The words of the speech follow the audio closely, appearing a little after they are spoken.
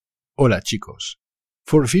Hola chicos.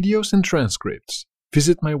 For videos and transcripts,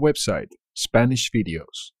 visit my website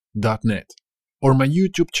SpanishVideos.net or my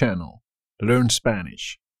YouTube channel Learn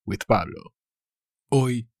Spanish with Pablo.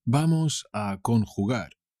 Hoy vamos a conjugar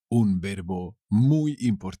un verbo muy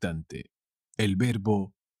importante, el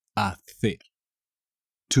verbo hacer.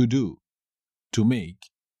 To do, to make,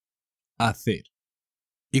 hacer.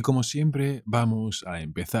 Y como siempre vamos a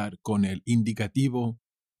empezar con el indicativo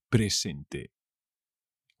presente.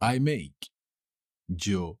 I make.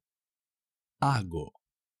 Yo hago.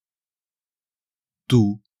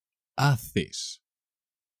 Tú haces.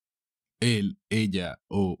 Él, ella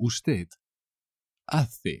o usted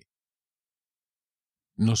hace.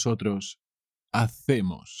 Nosotros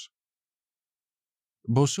hacemos.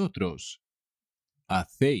 Vosotros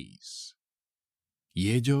hacéis.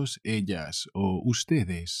 Y ellos, ellas o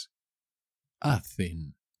ustedes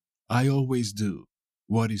hacen. I always do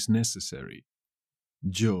what is necessary.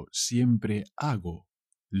 Yo siempre hago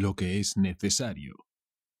lo que es necesario.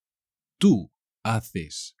 Tú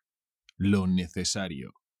haces lo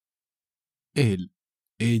necesario. Él,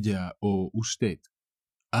 ella o usted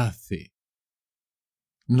hace.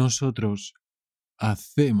 Nosotros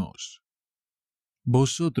hacemos.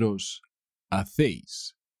 Vosotros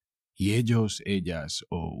hacéis. Y ellos, ellas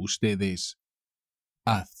o ustedes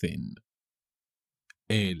hacen.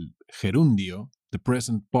 El gerundio, the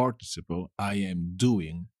present participle, I am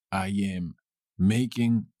doing, I am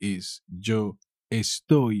making, is yo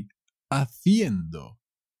estoy haciendo.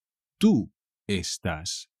 Tú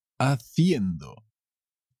estás haciendo.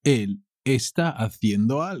 Él está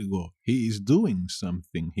haciendo algo. He is doing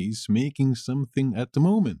something. He is making something at the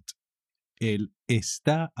moment. Él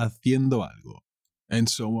está haciendo algo. And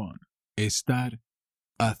so on. Estar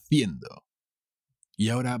haciendo. Y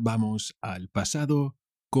ahora vamos al pasado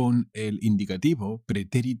con el indicativo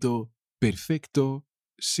pretérito perfecto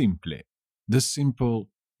simple. The simple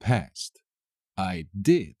past. I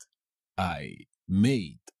did. I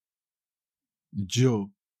made.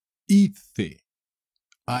 Yo hice.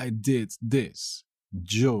 I did this.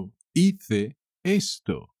 Yo hice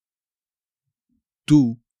esto.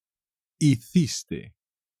 Tú hiciste.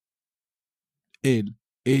 Él,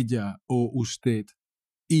 ella o usted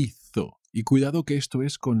hizo. Y cuidado que esto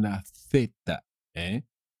es con la Z, ¿eh?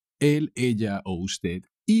 Él, ella o usted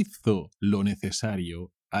hizo lo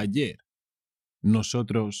necesario ayer.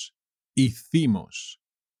 Nosotros hicimos.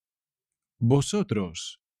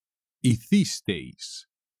 Vosotros hicisteis.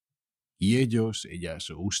 Y ellos,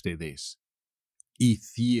 ellas o ustedes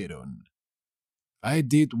hicieron. I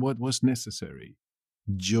did what was necessary.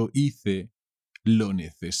 Yo hice lo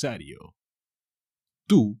necesario.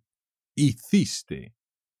 Tú hiciste.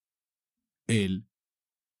 Él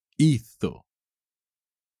hizo.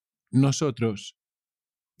 Nosotros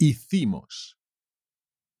hicimos.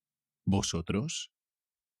 Vosotros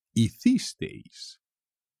hicisteis.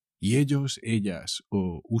 Y ellos, ellas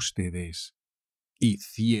o ustedes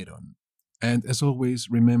hicieron. And as always,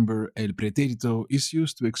 remember, el pretérito is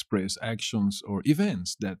used to express actions or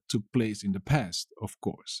events that took place in the past, of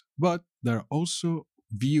course, but they're also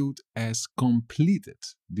viewed as completed.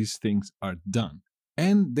 These things are done.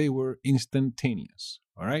 And they were instantaneous.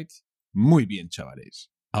 All right? Muy bien, chavales.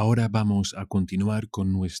 Ahora vamos a continuar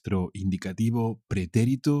con nuestro indicativo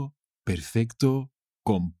pretérito perfecto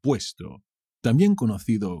compuesto, también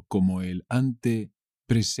conocido como el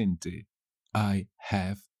antepresente. I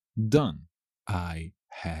have done. I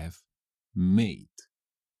have made.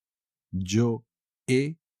 Yo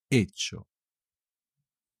he hecho.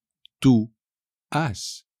 Tú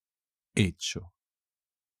has hecho.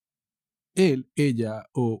 Él, ella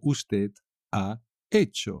o usted ha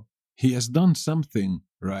hecho. He has done something,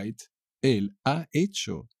 right? Él ha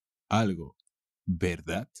hecho algo,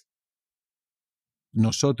 ¿verdad?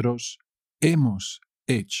 Nosotros hemos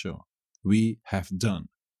hecho. We have done.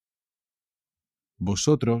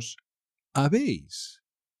 Vosotros habéis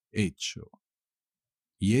hecho.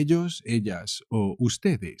 Y ellos, ellas o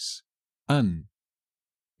ustedes han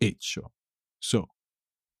hecho. So,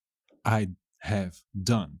 I have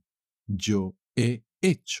done. Yo he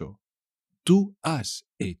hecho. Tú has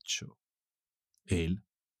hecho. Él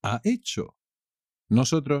ha hecho.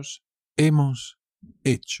 Nosotros hemos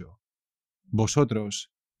hecho.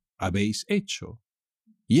 Vosotros habéis hecho.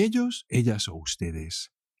 Y ellos, ellas o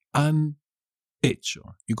ustedes han hecho.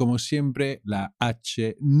 Y como siempre, la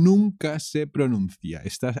H nunca se pronuncia.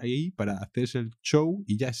 Estás ahí para hacerse el show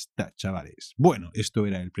y ya está, chavales. Bueno, esto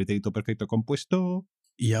era el pretérito perfecto compuesto.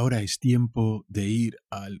 Y ahora es tiempo de ir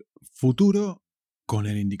al futuro con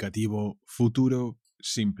el indicativo futuro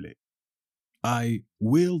simple. I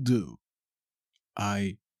will do.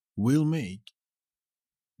 I will make.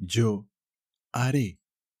 Yo haré.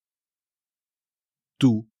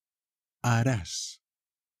 Tú harás.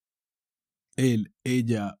 Él,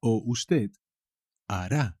 ella o usted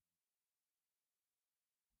hará.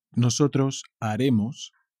 Nosotros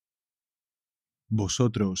haremos.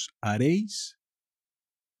 Vosotros haréis.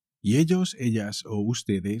 Y ellos, ellas o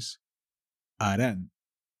ustedes harán.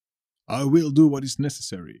 I will do what is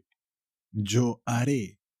necessary. Yo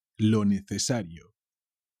haré lo necesario.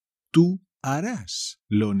 Tú harás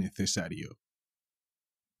lo necesario.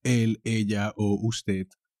 Él, ella o usted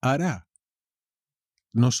hará.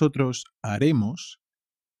 Nosotros haremos.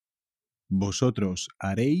 Vosotros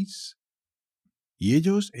haréis. Y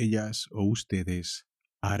ellos, ellas o ustedes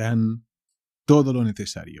harán todo lo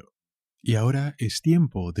necesario. Y ahora es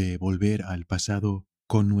tiempo de volver al pasado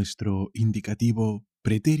con nuestro indicativo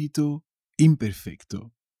pretérito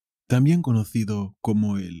imperfecto, también conocido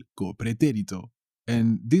como el copretérito.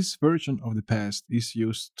 And this version of the past is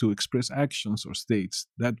used to express actions or states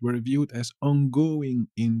that were viewed as ongoing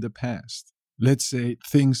in the past. Let's say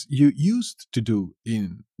things you used to do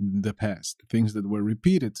in the past, things that were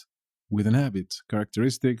repeated with an habit,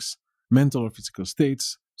 characteristics, mental or physical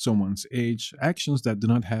states, someone's age, actions that do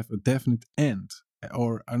not have a definite end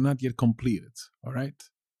or are not yet completed, all right?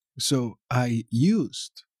 So I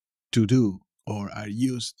used to do or I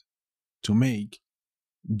used to make.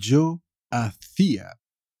 Yo hacía.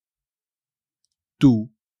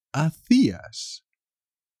 Tú hacías.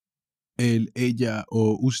 Él, ella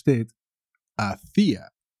o usted hacía.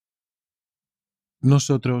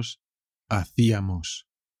 Nosotros hacíamos.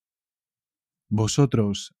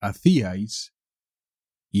 Vosotros hacíais.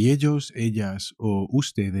 Y ellos, ellas o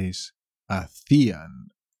ustedes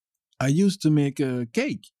hacían. I used to make a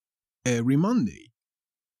cake every Monday.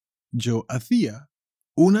 Yo hacía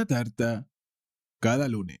una tarta cada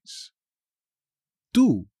lunes.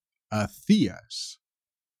 Tú hacías.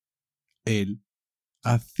 Él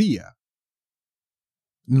hacía.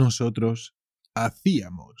 Nosotros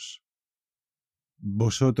hacíamos.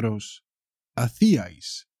 Vosotros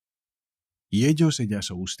hacíais. Y ellos,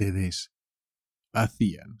 ellas o ustedes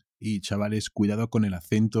hacían. Y chavales, cuidado con el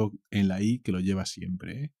acento en la I que lo lleva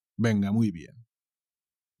siempre, ¿eh? Venga, muy bien.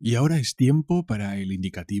 Y ahora es tiempo para el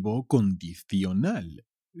indicativo condicional,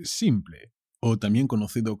 simple, o también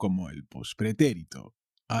conocido como el pospretérito.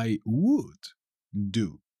 I would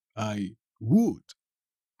do. I would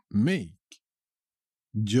make.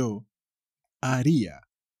 Yo haría.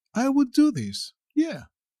 I would do this.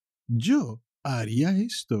 Yeah. Yo haría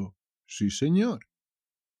esto. Sí, señor.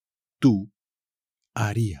 Tú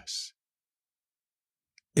harías.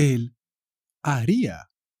 Él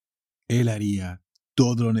haría. Él haría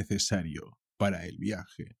todo lo necesario para el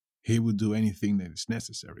viaje. He would do anything that is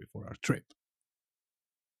necessary for our trip.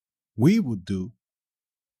 We would do.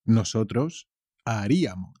 Nosotros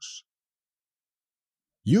haríamos.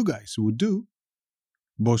 You guys would do.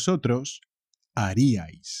 Vosotros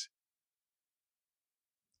haríais.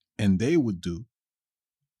 And they would do.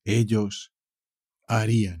 Ellos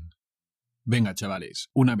harían. Venga, chavales,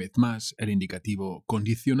 una vez más el indicativo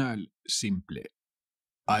condicional simple.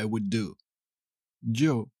 I would do.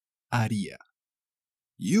 Yo haría.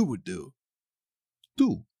 You would do.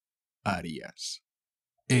 Tú harías.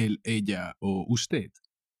 Él, ella o usted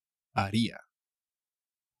haría.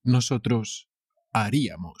 Nosotros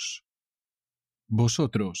haríamos.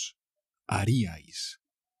 Vosotros haríais.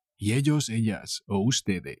 Y ellos, ellas o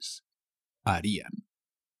ustedes harían.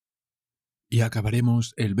 Y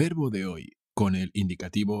acabaremos el verbo de hoy con el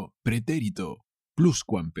indicativo pretérito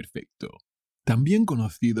pluscuamperfecto, también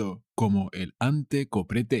conocido como el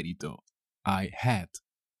antecopretérito. I had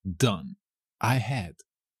done. I had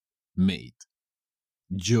made.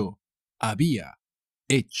 Yo había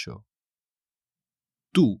hecho.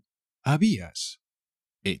 Tú habías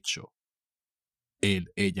hecho.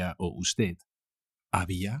 Él, ella o usted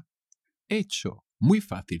había hecho. Muy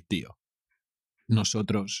fácil, tío.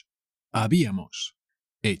 Nosotros habíamos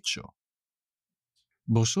hecho.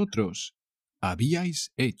 Vosotros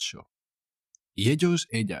habíais hecho. Y ellos,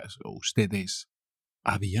 ellas o ustedes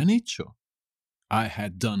habían hecho. I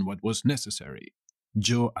had done what was necessary.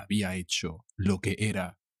 Yo había hecho lo que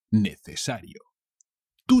era necesario.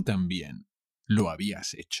 Tú también lo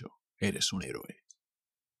habías hecho. Eres un héroe.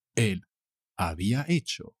 Él había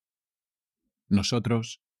hecho.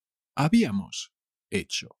 Nosotros habíamos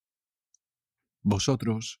hecho.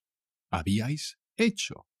 Vosotros habíais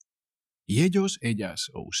hecho. Y ellos, ellas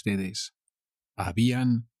o ustedes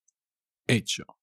habían hecho.